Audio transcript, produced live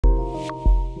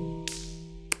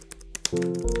Hey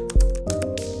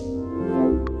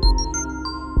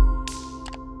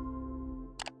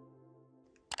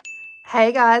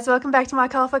guys, welcome back to my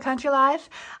colourful country life.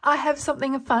 I have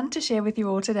something fun to share with you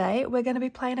all today. We're going to be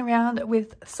playing around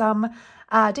with some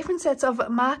different sets of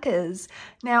markers.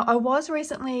 Now, I was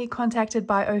recently contacted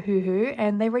by Ohuhu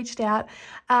and they reached out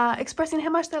expressing how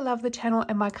much they love the channel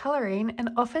and my colouring and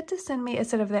offered to send me a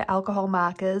set of their alcohol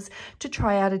markers to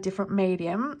try out a different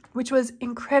medium, which was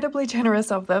incredibly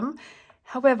generous of them.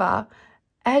 However,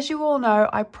 as you all know,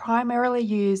 I primarily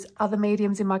use other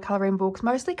mediums in my colouring books,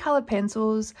 mostly coloured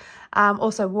pencils,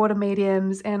 also water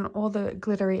mediums and all the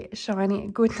glittery, shiny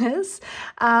goodness.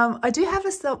 I do have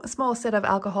a small set of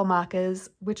alcohol markers,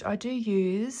 which I do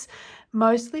use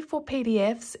mostly for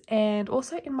PDFs and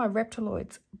also in my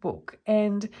Reptiloids book.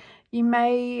 And you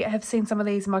may have seen some of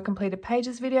these in my completed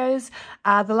pages videos.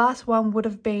 The last one would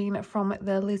have been from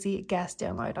the Lizzie Gas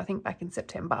download, I think back in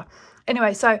September.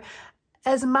 Anyway, so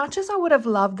as much as I would have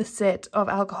loved the set of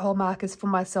alcohol markers for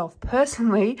myself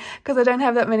personally, because I don't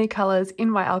have that many colours in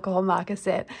my alcohol marker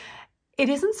set, it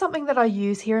isn't something that I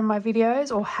use here in my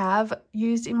videos or have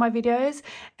used in my videos,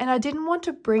 and I didn't want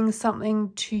to bring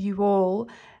something to you all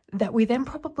that we then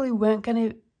probably weren't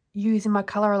going to use in my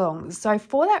colour alongs. So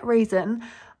for that reason,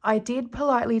 I did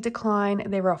politely decline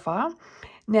their offer.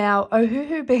 Now,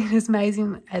 Ohuhu being as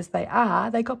amazing as they are,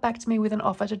 they got back to me with an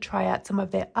offer to try out some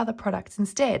of their other products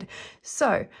instead.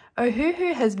 So,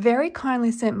 Ohuhu has very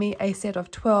kindly sent me a set of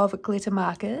 12 glitter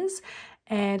markers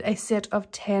and a set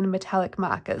of 10 metallic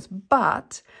markers,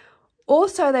 but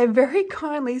also they very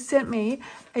kindly sent me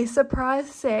a surprise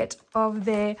set of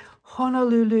their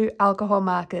Honolulu alcohol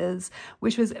markers,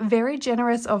 which was very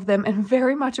generous of them and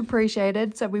very much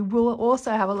appreciated. So we will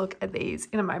also have a look at these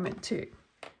in a moment too.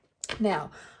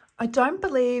 Now, I don't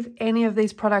believe any of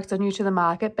these products are new to the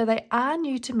market, but they are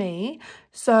new to me.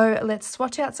 So let's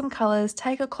swatch out some colours,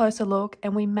 take a closer look,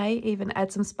 and we may even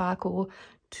add some sparkle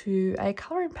to a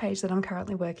colouring page that I'm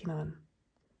currently working on.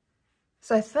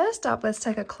 So first up, let's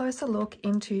take a closer look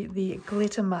into the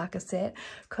glitter marker set,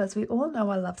 because we all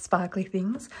know I love sparkly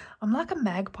things. I'm like a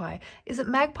magpie. Is it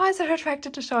magpies that are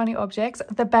attracted to shiny objects?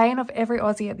 The bane of every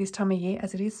Aussie at this time of year,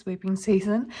 as it is swooping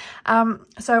season.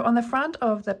 So on the front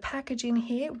of the packaging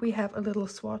here, we have a little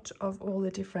swatch of all the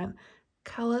different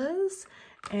colours.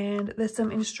 And there's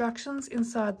some instructions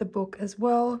inside the book as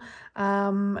well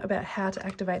about how to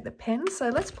activate the pen. So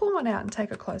let's pull one out and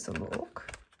take a closer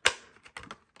look.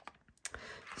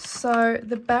 So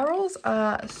the barrels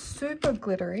are super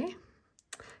glittery.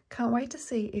 Can't wait to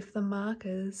see if the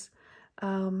markers,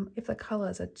 if the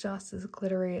colours are just as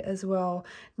glittery as well.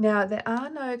 Now, there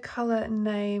are no colour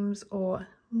names or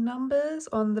numbers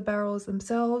on the barrels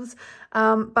themselves,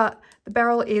 but the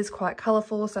barrel is quite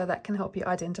colourful, so that can help you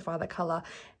identify the colour.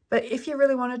 But if you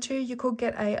really wanted to, you could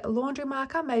get a laundry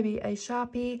marker, maybe a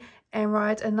Sharpie, and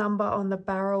write a number on the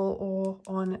barrel or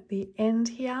on the end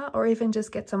here, or even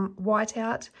just get some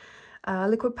whiteout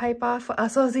liquid paper for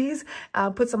us Aussies,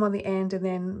 put some on the end and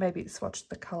then maybe swatch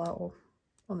the colour or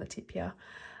on the tip here.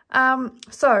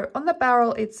 So on the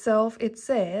barrel itself, it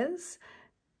says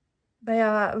they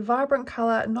are vibrant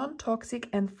colour, non-toxic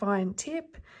and fine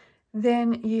tip.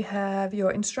 Then you have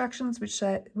your instructions which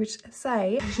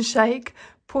say shake,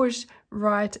 push,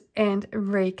 write and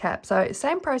recap. So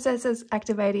same process as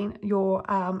activating your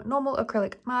normal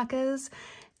acrylic markers.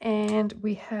 And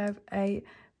we have a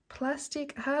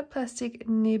hard plastic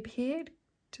nib here.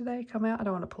 Do they come out? I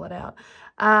don't want to pull it out.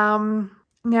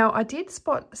 Now I did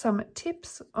spot some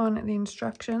tips on the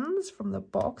instructions from the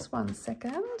box. 1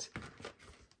 second.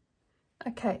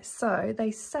 Okay, so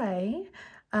they say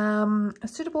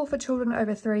suitable for children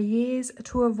over 3 years.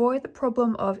 To avoid the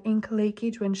problem of ink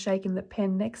leakage when shaking the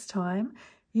pen next time,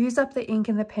 use up the ink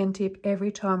in the pen tip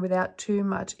every time without too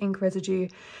much ink residue.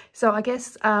 So I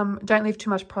guess don't leave too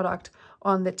much product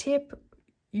on the tip.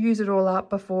 Use it all up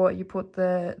before you put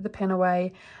the pen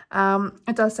away.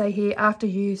 It does say here, after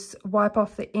use, wipe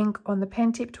off the ink on the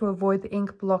pen tip to avoid the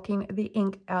ink blocking the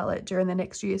ink outlet during the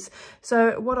next use.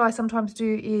 So what I sometimes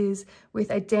do is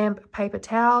with a damp paper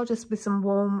towel, just with some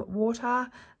warm water,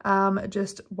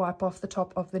 just wipe off the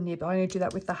top of the nib. I only do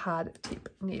that with the hard tip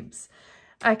nibs.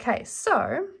 Okay,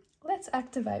 so let's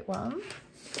activate one.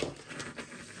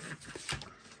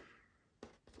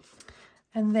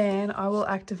 And then I will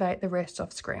activate the rest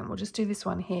off screen. We'll just do this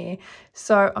one here.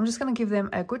 So I'm just going to give them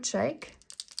a good shake.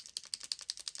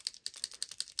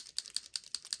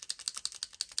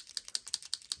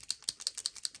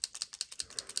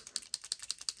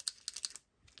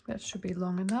 That should be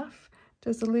long enough.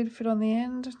 Does the lid fit on the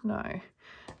end? No.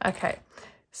 Okay.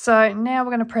 So now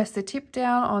we're going to press the tip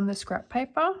down on the scrap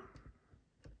paper.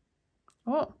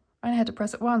 Oh, I only had to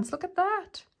press it once. Look at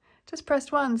that. Just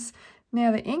pressed once.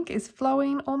 Now the ink is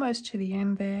flowing almost to the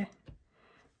end there.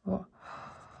 Oh,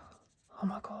 oh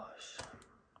my gosh.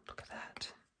 Look at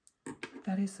that.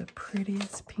 That is the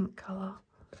prettiest pink colour.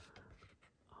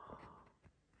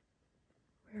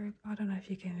 I don't know if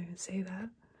you can even see that.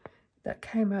 That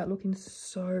came out looking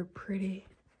so pretty.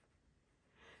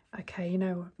 Okay, you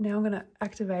know, now I'm going to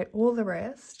activate all the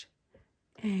rest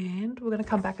and we're going to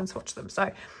come back and swatch them.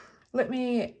 So let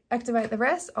me activate the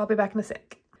rest. I'll be back in a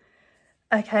sec.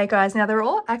 Okay guys, now they're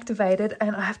all activated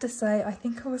and I have to say, I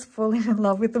think I was falling in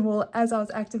love with them all as I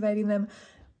was activating them.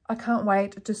 I can't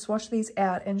wait to swatch these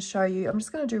out and show you. I'm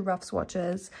just going to do rough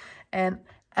swatches, and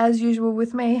as usual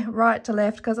with me, right to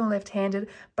left because I'm left-handed,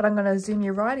 but I'm going to zoom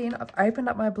you right in. I've opened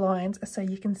up my blinds so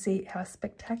you can see how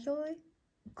spectacularly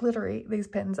glittery these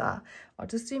pens are. I'll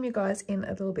just zoom you guys in a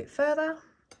little bit further.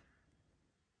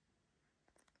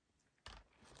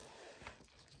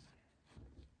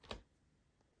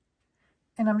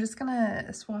 And I'm just going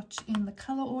to swatch in the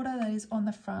colour order that is on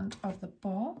the front of the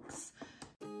box.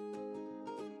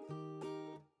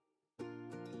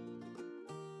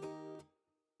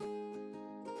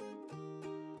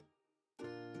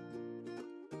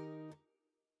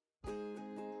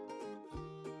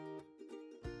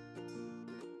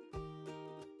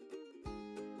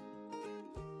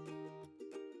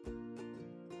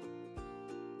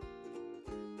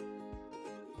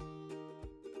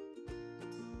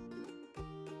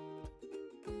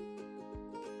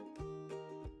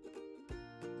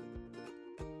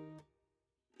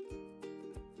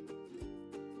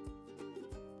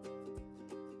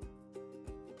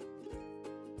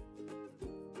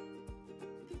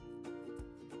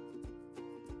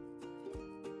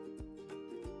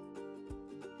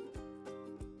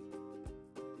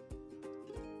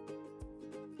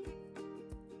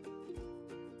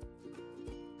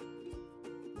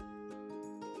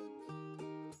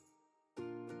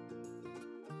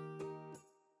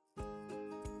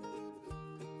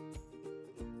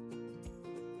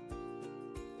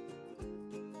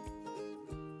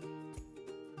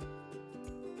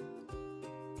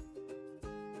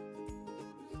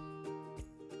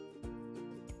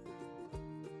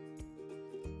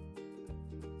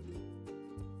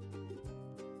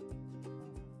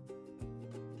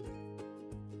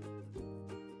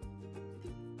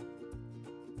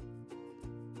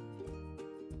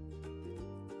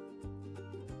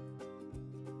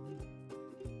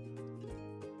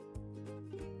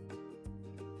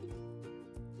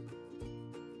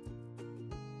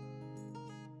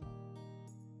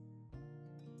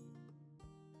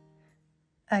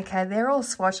 Okay, they're all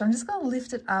swatched. I'm just going to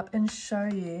lift it up and show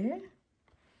you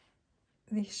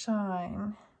the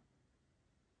shine.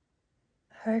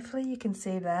 Hopefully you can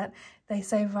see that. They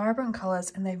say vibrant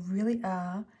colours and they really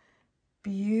are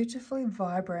beautifully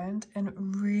vibrant and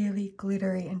really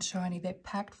glittery and shiny. They're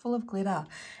packed full of glitter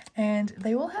and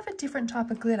they all have a different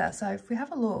type of glitter. So if we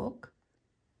have a look,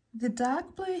 the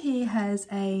dark blue here has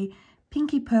a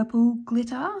pinky purple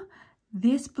glitter.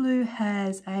 This blue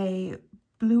has a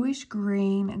bluish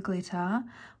green glitter.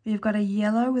 We've got a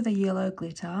yellow with a yellow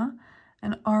glitter,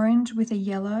 an orange with a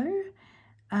yellow.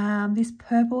 This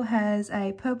purple has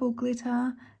a purple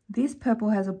glitter. This purple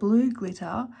has a blue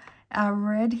glitter. Our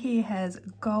red here has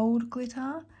gold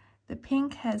glitter. The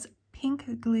pink has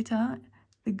pink glitter.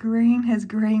 The green has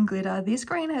green glitter. This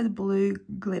green has blue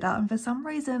glitter. And for some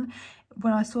reason,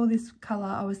 when I saw this colour,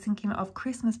 I was thinking of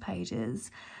Christmas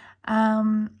pages.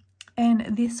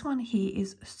 And this one here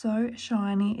is so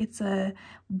shiny. It's a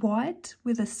white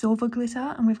with a silver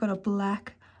glitter, and we've got a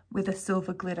black with a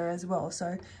silver glitter as well.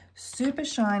 So super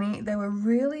shiny. They were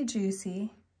really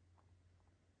juicy.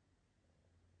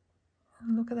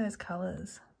 Look at those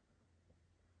colours.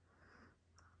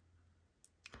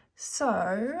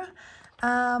 So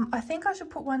I think I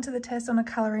should put one to the test on a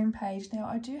colouring page. Now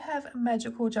I do have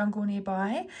Magical Jungle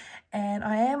nearby and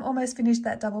I am almost finished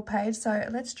that double page. So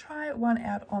let's try one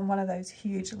out on one of those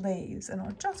huge leaves and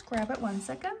I'll just grab it 1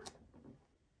 second.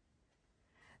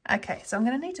 Okay, so I'm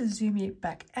going to need to zoom you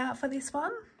back out for this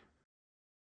one.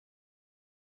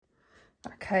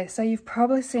 Okay, so you've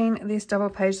probably seen this double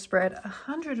page spread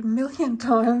 100 million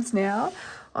times now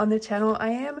on the channel. I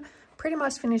am pretty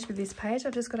much finished with this page.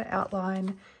 I've just got to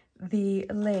outline the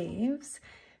leaves.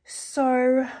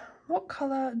 So what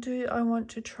colour do I want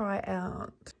to try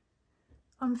out?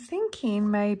 I'm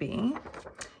thinking maybe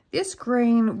this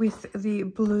green with the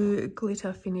blue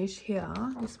glitter finish here,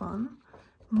 this one,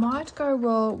 might go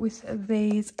well with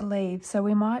these leaves. So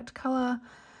we might colour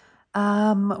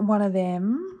one of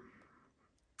them.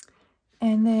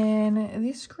 And then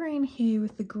this green here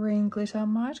with the green glitter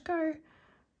might go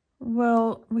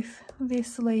well, with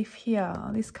this leaf here,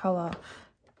 this colour.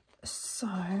 So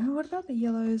what about the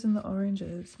yellows and the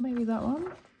oranges? Maybe that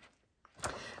one?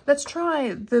 Let's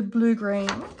try the blue-green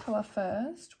colour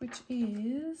first, which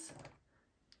is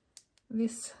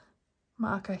this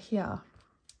marker here.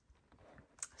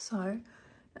 So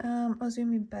I'll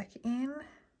zoom in back in.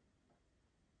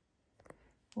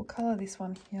 We'll colour this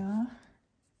one here.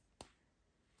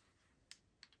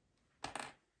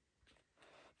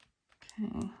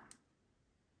 Okay.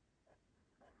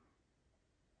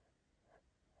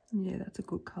 Yeah, that's a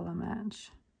good colour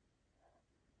match.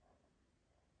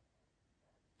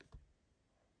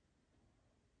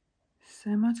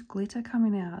 So much glitter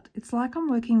coming out. It's like I'm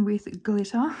working with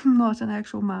glitter, not an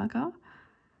actual marker.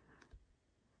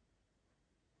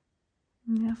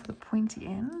 Now for the pointy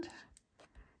end.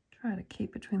 Try to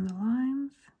keep between the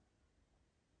lines.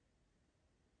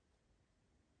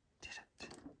 Did it.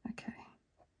 Okay.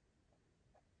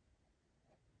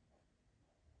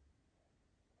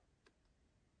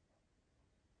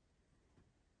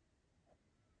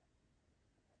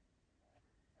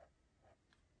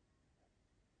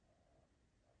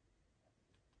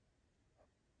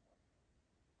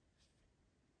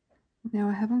 Now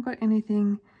I haven't got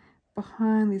anything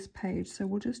behind this page, so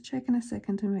we'll just check in a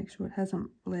second to make sure it hasn't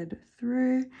bled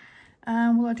through.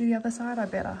 Will I do the other side? I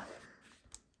better.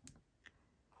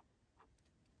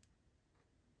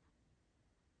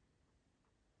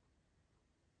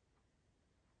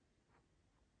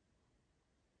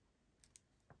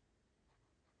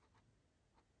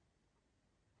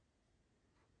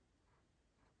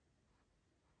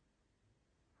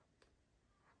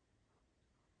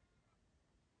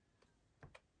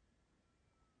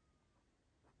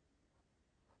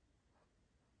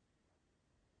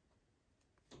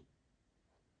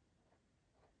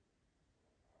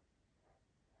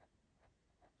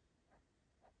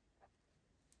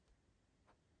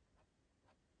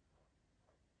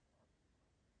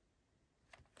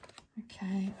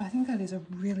 Okay, I think that is a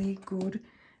really good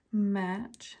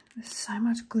match. There's so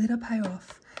much glitter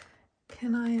payoff.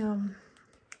 Can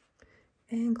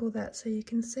I angle that so you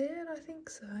can see it? I think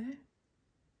so.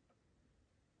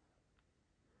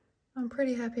 I'm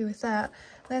pretty happy with that.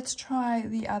 Let's try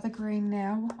the other green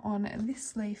now on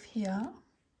this leaf here.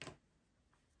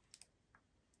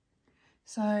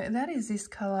 So that is this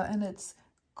colour, and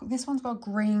this one's got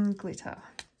green glitter.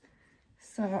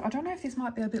 So I don't know if this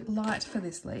might be a bit light for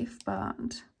this leaf,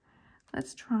 but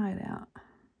let's try it out.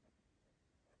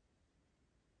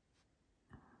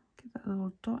 Get that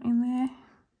little dot in there.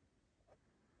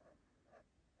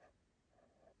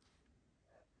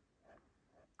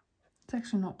 It's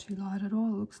actually not too light at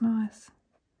all. It looks nice,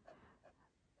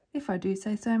 if I do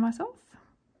say so myself.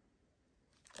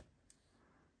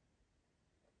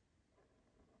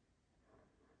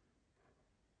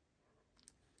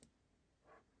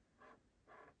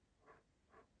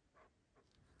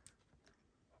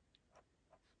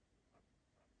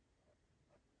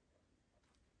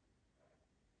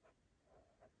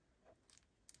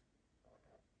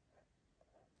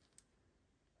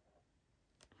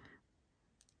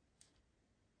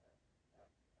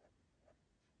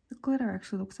 Glitter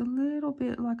actually looks a little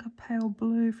bit like a pale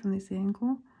blue from this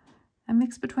angle, a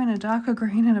mix between a darker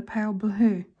green and a pale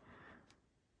blue.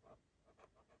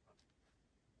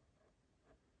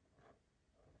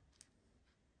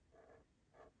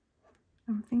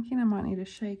 I'm thinking I might need to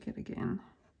shake it again.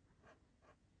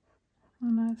 Oh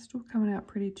no, it's still coming out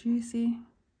pretty juicy.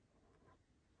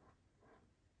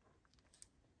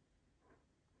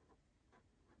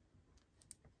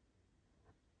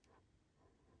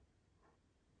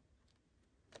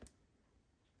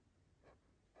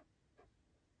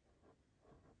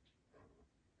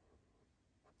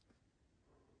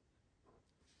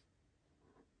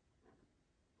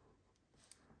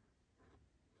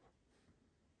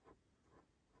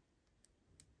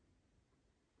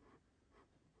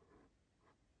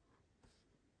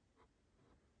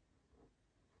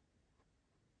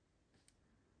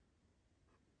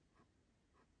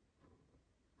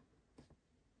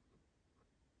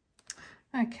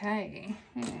 Okay,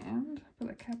 and put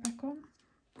the cap back on.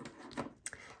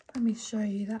 Let me show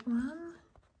you that one.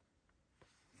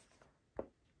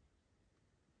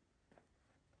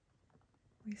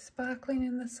 We're sparkling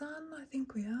in the sun, I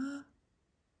think we are.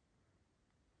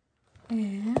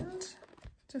 And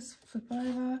just flip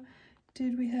over.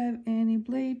 Did we have any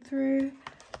bleed through?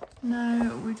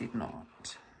 No, we did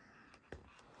not. You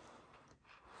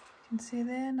can see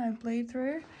there, no bleed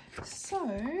through.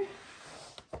 So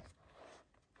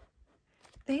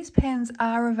these pens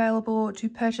are available to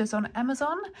purchase on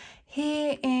Amazon.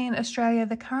 Here in Australia,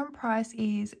 the current price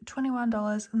is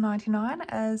 $21.99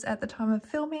 as at the time of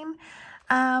filming.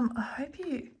 I hope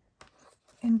you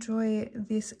enjoy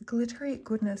this glittery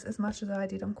goodness as much as I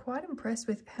did. I'm quite impressed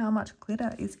with how much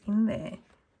glitter is in there.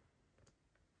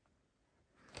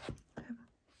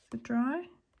 Is it dry?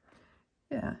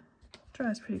 Yeah,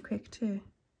 dries pretty quick too.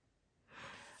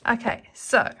 Okay,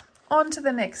 so on to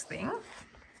the next thing.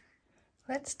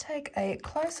 Let's take a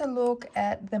closer look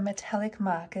at the metallic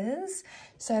markers.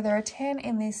 So there are 10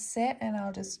 in this set, and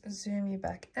I'll just zoom you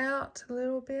back out a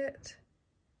little bit.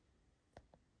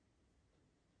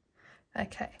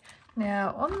 Okay,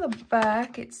 now on the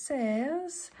back it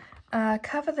says,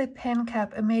 cover the pen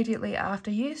cap immediately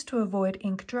after use to avoid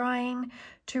ink drying.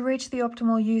 To reach the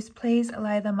optimal use, please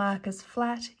lay the markers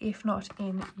flat if not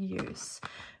in use.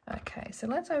 Okay, so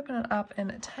let's open it up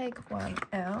and take one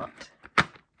out.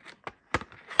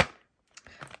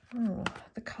 Ooh,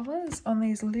 the colours on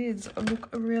these lids look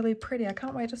really pretty. I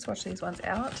can't wait to swatch these ones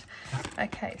out.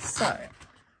 Okay, so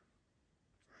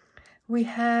we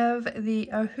have the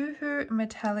Ohuhu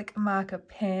metallic marker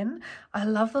pen. I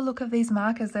love the look of these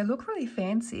markers. They look really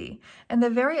fancy and they're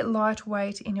very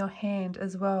lightweight in your hand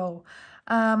as well.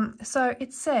 So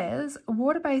it says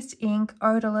water-based ink,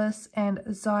 odorless and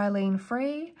xylene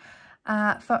free.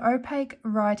 For opaque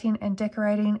writing and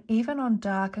decorating, even on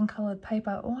dark and coloured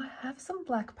paper. Oh, I have some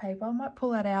black paper. I might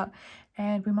pull that out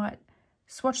and we might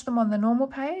swatch them on the normal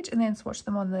page and then swatch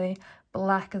them on the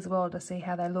black as well to see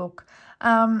how they look.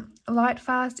 Light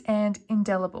fast and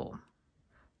indelible.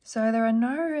 So there are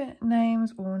no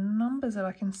names or numbers that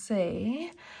I can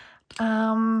see.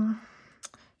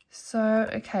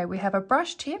 Okay, we have a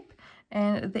brush tip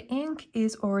and the ink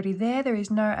is already there. There is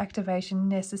no activation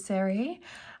necessary.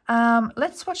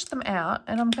 Let's swatch them out,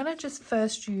 and I'm going to just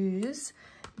first use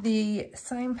the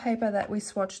same paper that we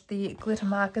swatched the glitter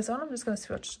markers on. I'm just going to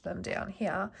swatch them down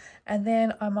here, and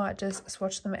then I might just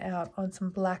swatch them out on some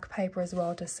black paper as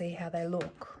well to see how they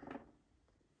look.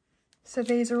 So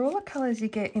these are all the colours you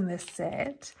get in this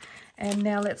set, and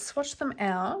now let's swatch them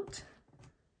out.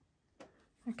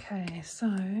 Okay, so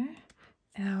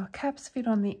our caps fit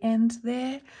on the end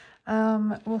there.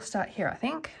 We'll start here, I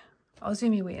think. I'll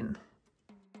zoom you in.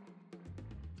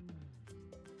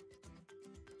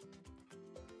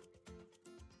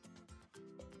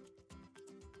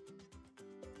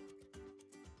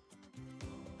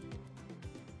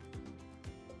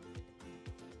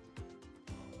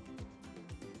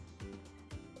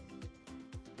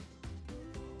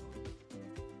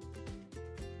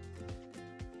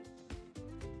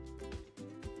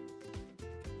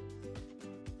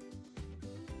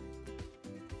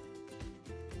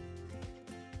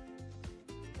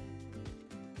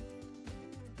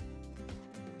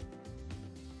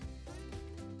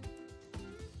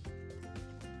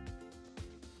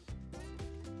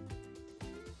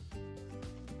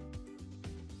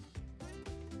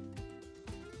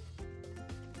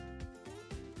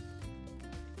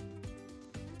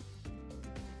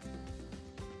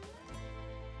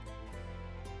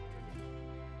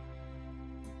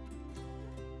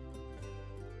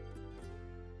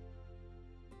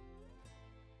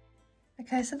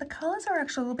 Okay, so the colours are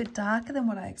actually a little bit darker than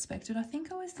what I expected. I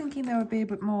think I was thinking they would be a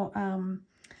bit more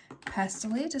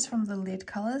pastel-y just from the lid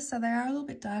colours. So they are a little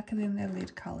bit darker than their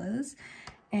lid colours.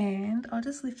 And I'll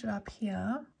just lift it up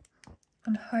here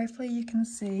and hopefully you can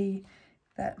see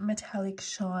that metallic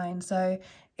shine. So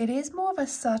it is more of a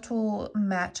subtle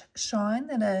matte shine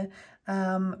than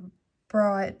a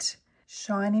bright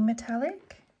shiny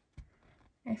metallic,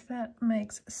 if that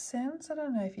makes sense. I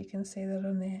don't know if you can see that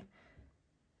on there.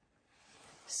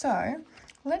 So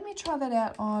let me try that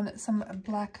out on some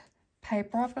black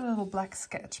paper. I've got a little black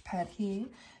sketch pad here,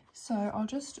 so I'll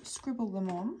just scribble them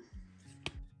on.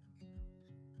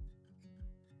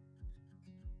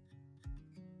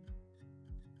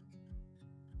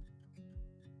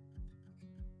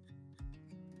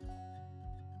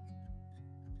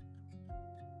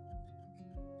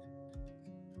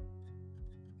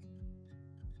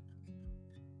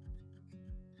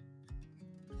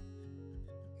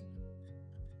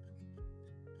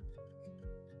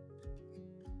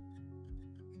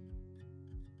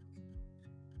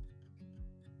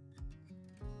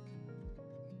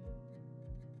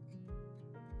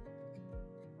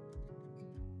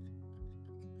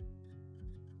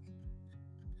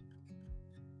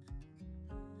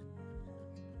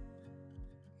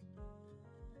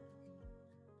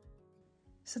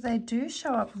 So they do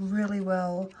show up really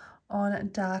well on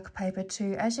dark paper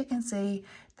too. As you can see,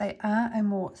 they are a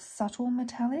more subtle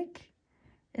metallic.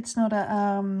 It's not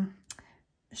a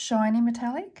shiny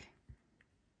metallic.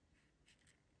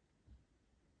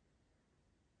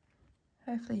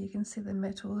 Hopefully you can see the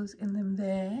metals in them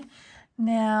there.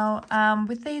 Now,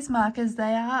 with these markers,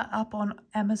 they are up on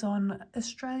Amazon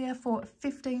Australia for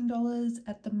 $15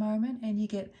 at the moment, and you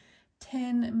get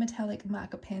 10 metallic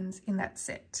marker pens in that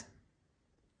set.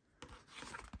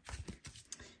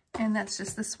 And that's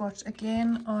just the swatch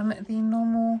again on the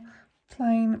normal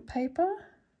plain paper.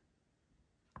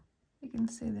 You can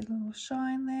see the little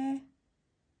shine there.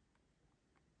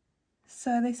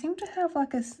 So they seem to have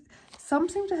like some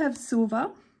seem to have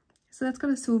silver. So that's got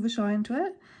a silver shine to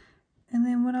it. And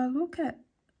then when I look at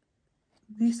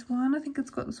this one, I think it's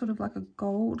got sort of like a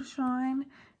gold shine,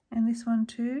 and this one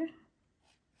too.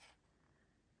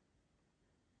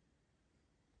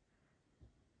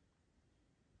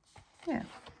 Yeah.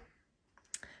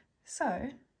 So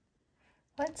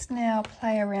let's now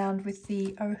play around with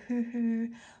the Ohuhu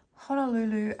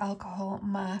Honolulu alcohol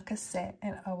marker set,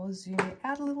 and I will zoom it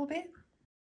out a little bit.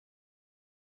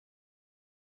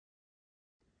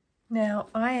 Now,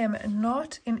 I am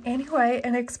not in any way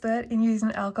an expert in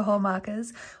using alcohol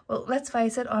markers. Well, let's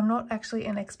face it, I'm not actually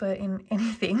an expert in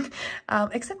anything,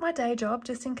 except my day job,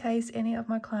 just in case any of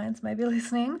my clients may be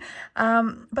listening.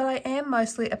 But I am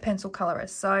mostly a pencil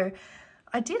colorist. So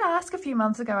I did ask a few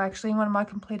months ago, actually, in one of my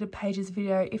completed pages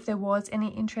video, if there was any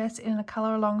interest in a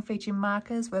colour along featuring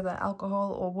markers, whether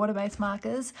alcohol or water-based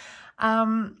markers.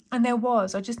 And there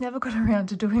was. I just never got around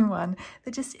to doing one.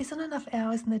 There just isn't enough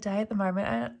hours in the day at the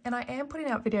moment. And I am putting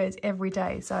out videos every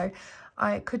day. So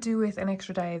I could do with an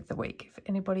extra day of the week if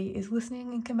anybody is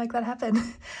listening and can make that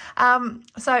happen.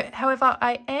 However,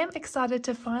 I am excited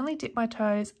to finally dip my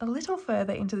toes a little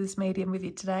further into this medium with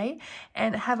you today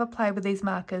and have a play with these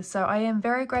markers. So I am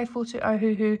very grateful to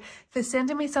Ohuhu for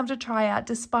sending me some to try out,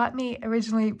 despite me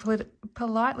originally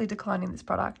politely declining this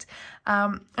product.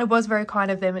 It was very kind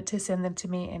of them to send them to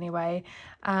me anyway,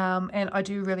 and I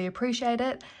do really appreciate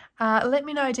it. Let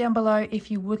me know down below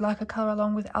if you would like a colour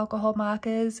along with alcohol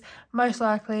markers. Most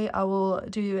likely I will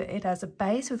do it as a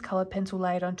base with coloured pencil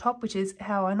laid on top, which is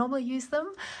how I normally use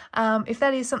them. If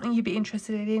that is something you'd be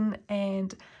interested in,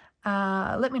 and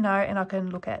let me know and I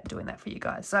can look at doing that for you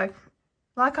guys. So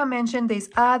like I mentioned, these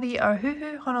are the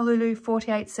Ohuhu Honolulu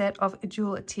 48 set of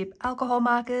dual tip alcohol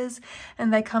markers,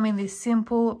 and they come in this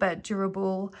simple but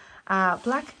durable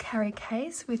black carry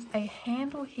case with a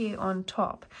handle here on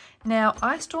top. Now,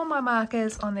 I store my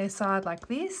markers on their side like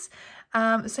this,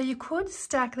 so you could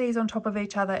stack these on top of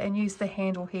each other and use the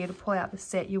handle here to pull out the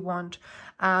set you want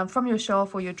from your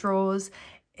shelf or your drawers.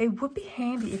 It would be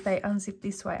handy if they unzip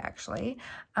this way, actually.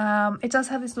 It does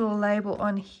have this little label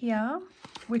on here,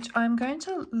 which I'm going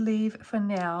to leave for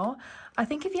now. I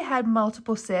think if you had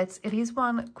multiple sets, it is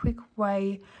one quick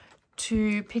way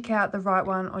to pick out the right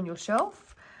one on your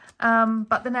shelf.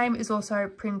 But the name is also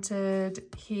printed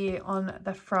here on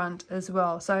the front as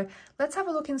well. So let's have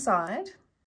a look inside.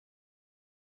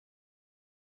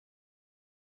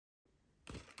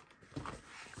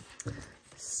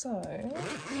 So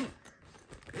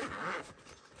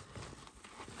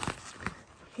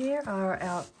here are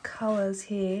our colours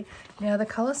here. Now the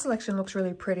colour selection looks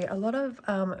really pretty. A lot of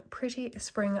pretty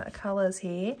spring colours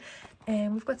here.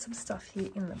 And we've got some stuff here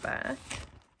in the back.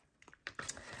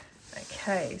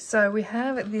 Okay, so we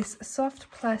have this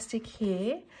soft plastic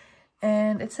here.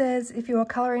 And it says, if you are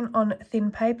colouring on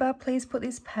thin paper, please put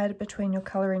this pad between your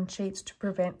colouring sheets to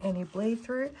prevent any bleed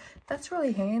through. That's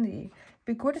really handy. It'd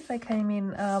be good if they came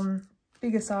in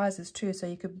bigger sizes too, so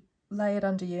you could lay it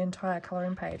under your entire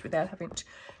colouring page without having to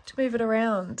move it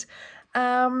around.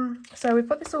 So we've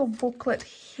got this little booklet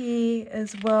here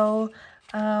as well,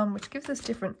 which gives us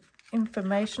different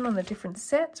information on the different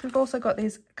sets. We've also got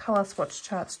these colour swatch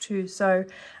charts too, so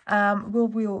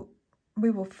we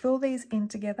will fill these in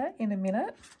together in a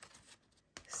minute.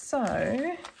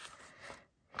 So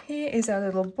here is our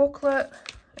little booklet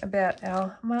about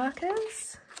our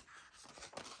markers,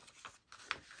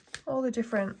 all the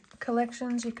different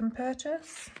collections you can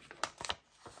purchase,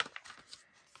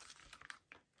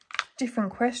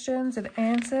 different questions and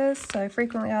answers, so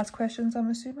frequently asked questions, I'm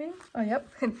assuming. Oh yep,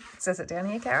 it says it down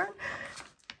here, Karen.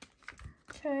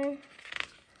 Okay,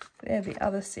 they're the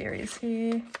other series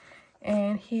here,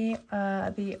 and here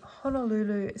are the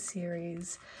Honolulu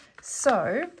series.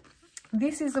 So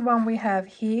this is the one we have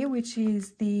here, which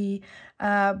is the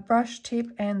brush tip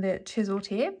and the chisel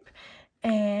tip.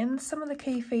 And some of the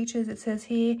key features, it says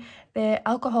here, they're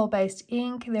alcohol-based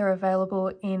ink. They're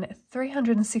available in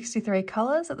 363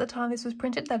 colours at the time this was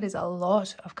printed. That is a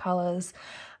lot of colours.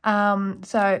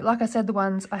 So like I said, the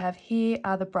ones I have here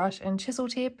are the brush and chisel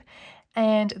tip,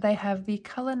 and they have the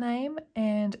colour name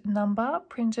and number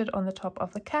printed on the top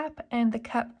of the cap, and the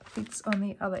cap fits on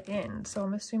the other end. So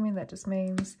I'm assuming that just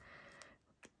means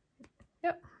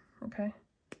Yep, okay.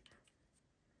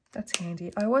 That's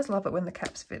handy. I always love it when the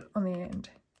caps fit on the end.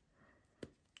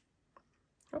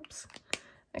 Oops.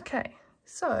 Okay,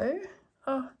 so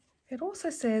it also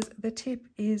says the tip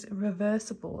is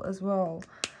reversible as well.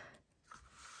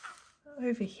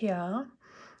 Over here,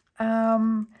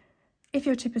 if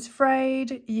your tip is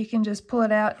frayed, you can just pull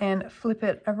it out and flip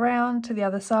it around to the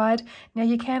other side. Now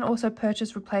you can also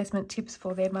purchase replacement tips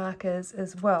for their markers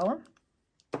as well.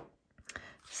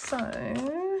 So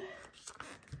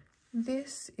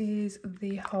this is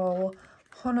the whole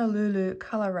Honolulu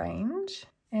colour range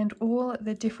and all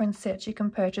the different sets you can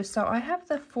purchase. So I have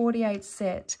the 48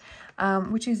 set,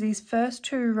 which is these first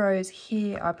 2 rows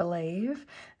here, I believe.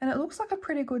 And it looks like a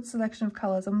pretty good selection of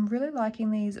colours. I'm really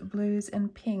liking these blues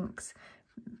and pinks.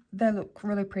 They look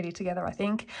really pretty together, I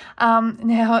think.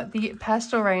 Now, the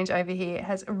pastel range over here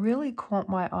has really caught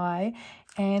my eye,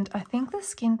 and I think the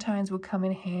skin tones will come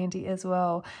in handy as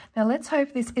well. Now, let's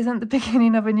hope this isn't the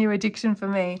beginning of a new addiction for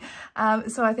me.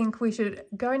 So I think we should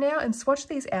go now and swatch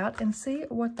these out and see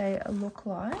what they look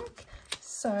like.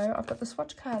 So I've got the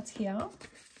swatch cards here.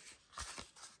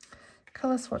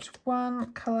 Colour swatch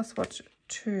 1, colour swatch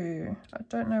 2. I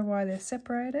don't know why they're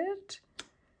separated.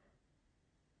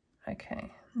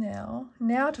 Okay, now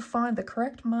to find the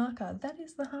correct marker. That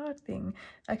is the hard thing.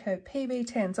 Okay,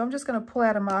 PB10. So I'm just going to pull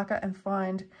out a marker and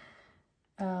find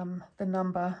the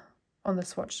number on the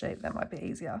swatch sheet. That might be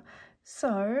easier.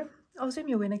 So I'll zoom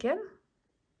you in again.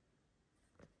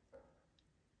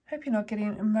 Hope you're not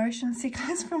getting motion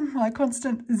sickness from my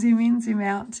constant zoom in, zoom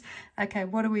out. Okay,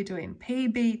 what are we doing?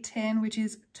 PB10, which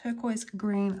is turquoise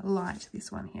green light,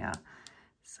 this one here.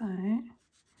 So I'm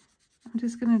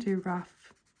just going to do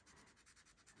rough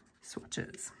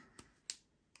swatches.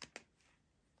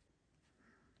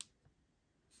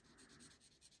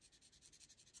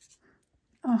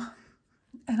 Oh,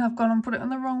 and I've gone and put it on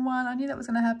the wrong one. I knew that was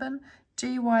going to happen.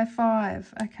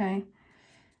 GY5. Okay.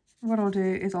 What I'll do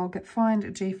is I'll find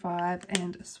G5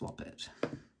 and swap it.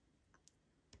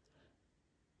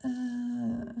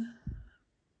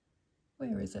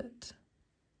 Where is it?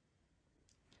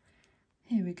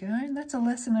 Here we go. That's a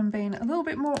lesson in being a little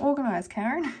bit more organised,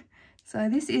 Karen. So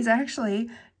this is actually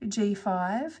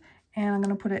G5, and I'm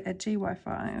going to put it at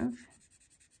GY5.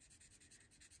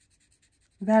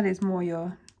 That is more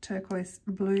your turquoise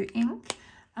blue ink.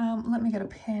 Let me get a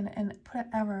pen and put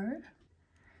an arrow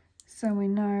so we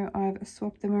know I've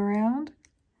swapped them around.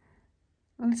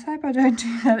 Let's hope I don't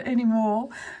do that anymore,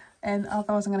 and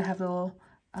otherwise I'm going to have little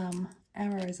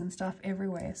arrows and stuff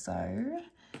everywhere. So,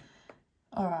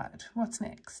 all right, what's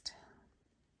next?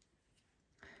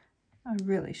 I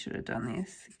really should have done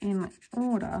this in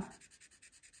order.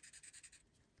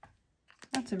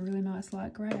 That's a really nice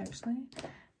light grey, actually.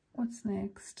 What's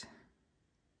next?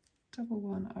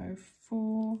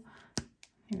 1104.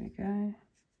 Here we go.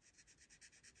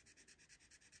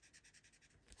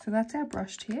 So that's our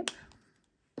brush tip.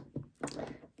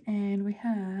 And we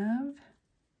have,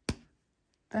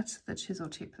 that's the chisel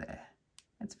tip there.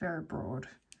 It's very broad,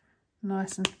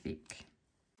 nice and thick.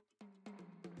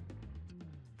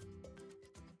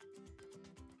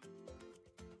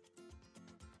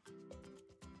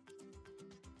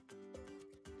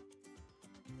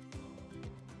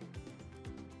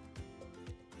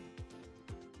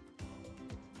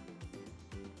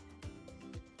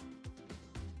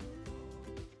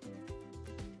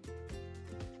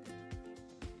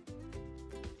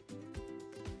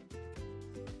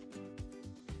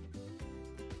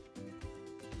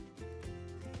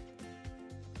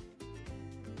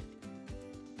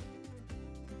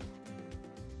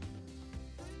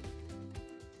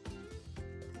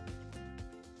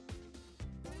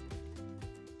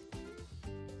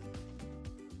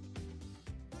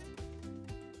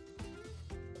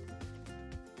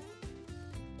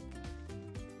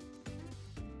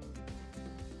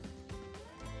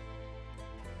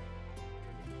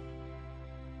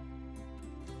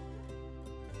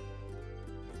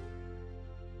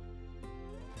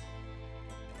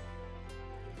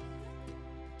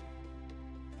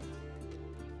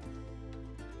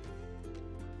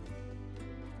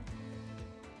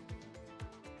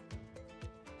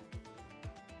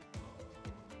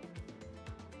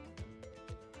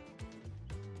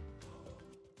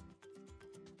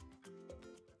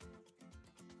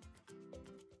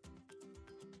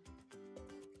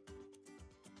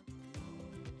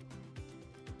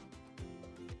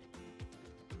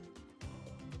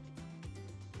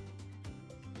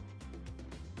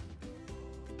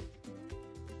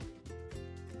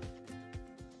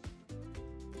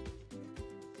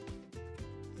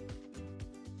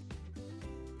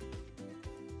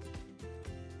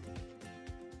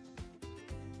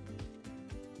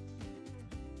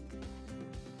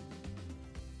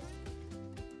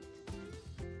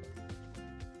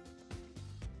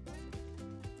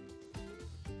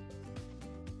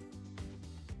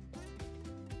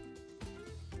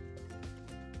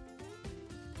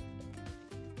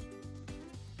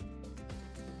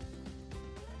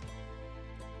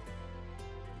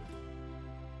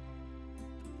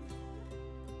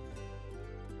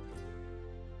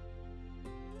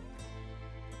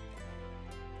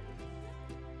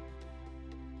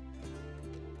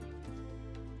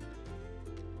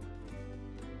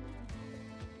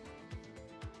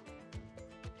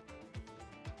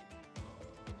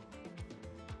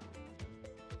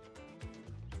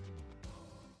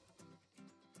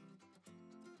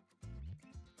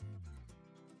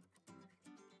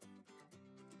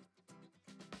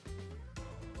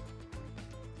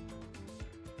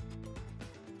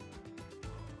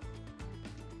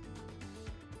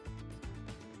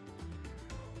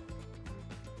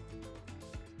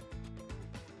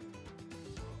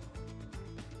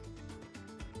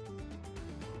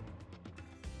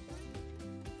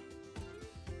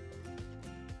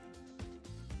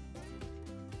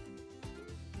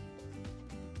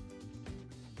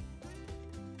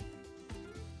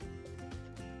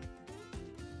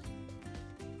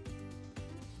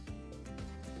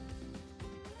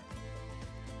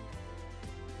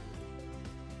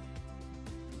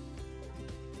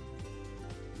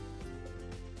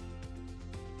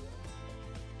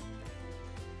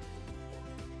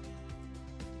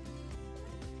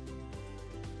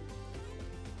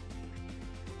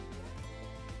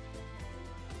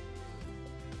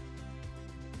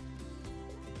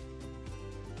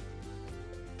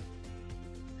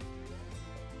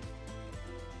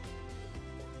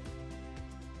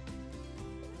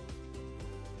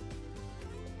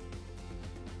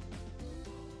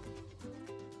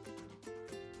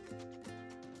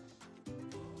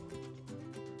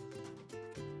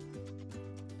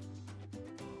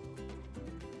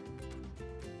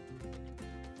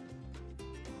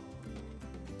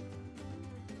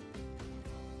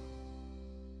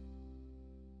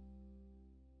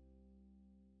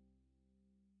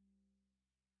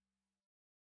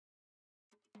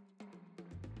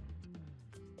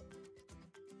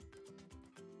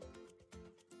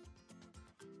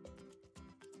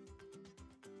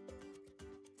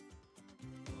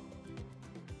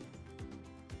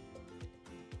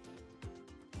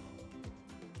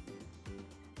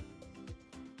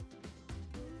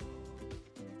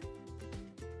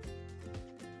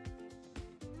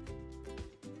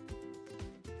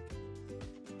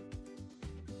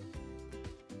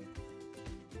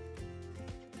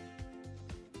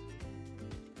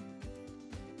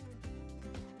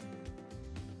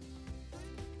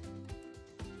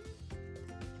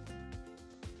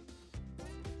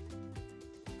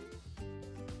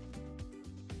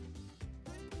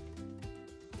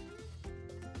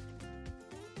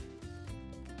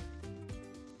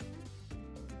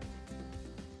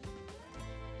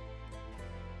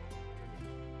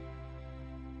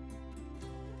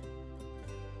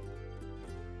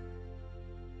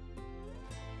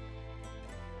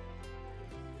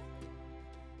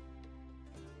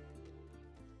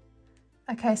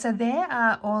 Okay, so there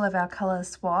are all of our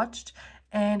colours swatched,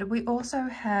 and we also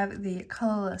have the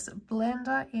colourless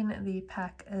blender in the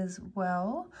pack as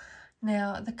well.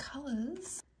 Now the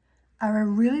colours are a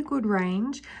really good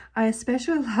range. I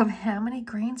especially love how many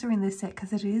greens are in this set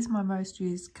because it is my most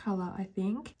used colour, I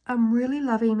think. I'm really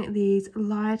loving these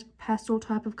light pastel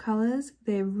type of colours.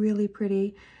 They're really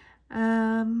pretty.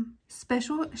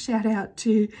 Special shout out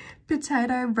to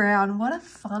Potato Brown. What a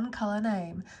fun colour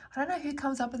name. I don't know who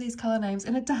comes up with these colour names,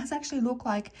 and it does actually look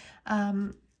like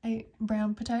a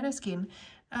brown potato skin.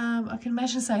 I can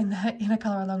imagine saying that in a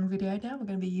colour along video. Now we're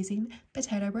going to be using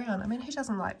Potato Brown. I mean, who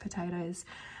doesn't like potatoes?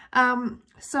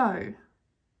 So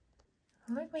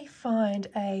let me find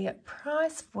a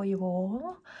price for you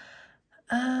all.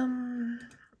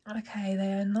 Okay,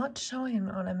 they are not showing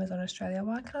on Amazon Australia.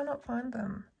 Why can I not find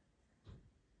them?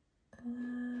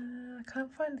 I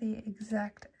can't find the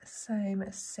exact same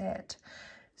set.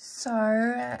 So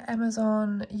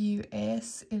Amazon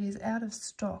US, it is out of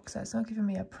stock, so it's not giving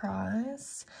me a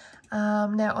price.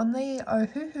 Now on the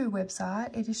Ohuhu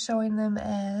website, it is showing them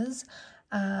as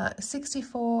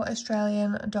 64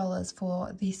 Australian dollars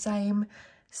for the same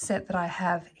set that I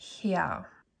have here.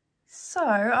 So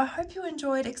I hope you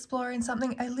enjoyed exploring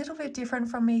something a little bit different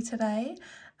from me today.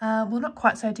 Well, not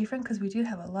quite so different because we do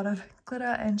have a lot of glitter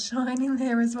and shine in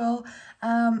there as well.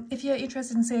 If you're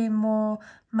interested in seeing more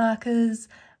markers,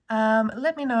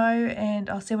 let me know and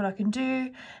I'll see what I can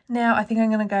do. Now I think I'm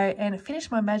going to go and finish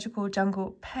my Magical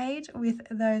Jungle page with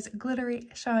those glittery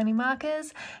shiny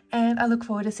markers, and I look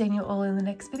forward to seeing you all in the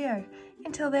next video.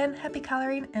 Until then, happy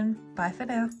colouring and bye for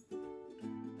now.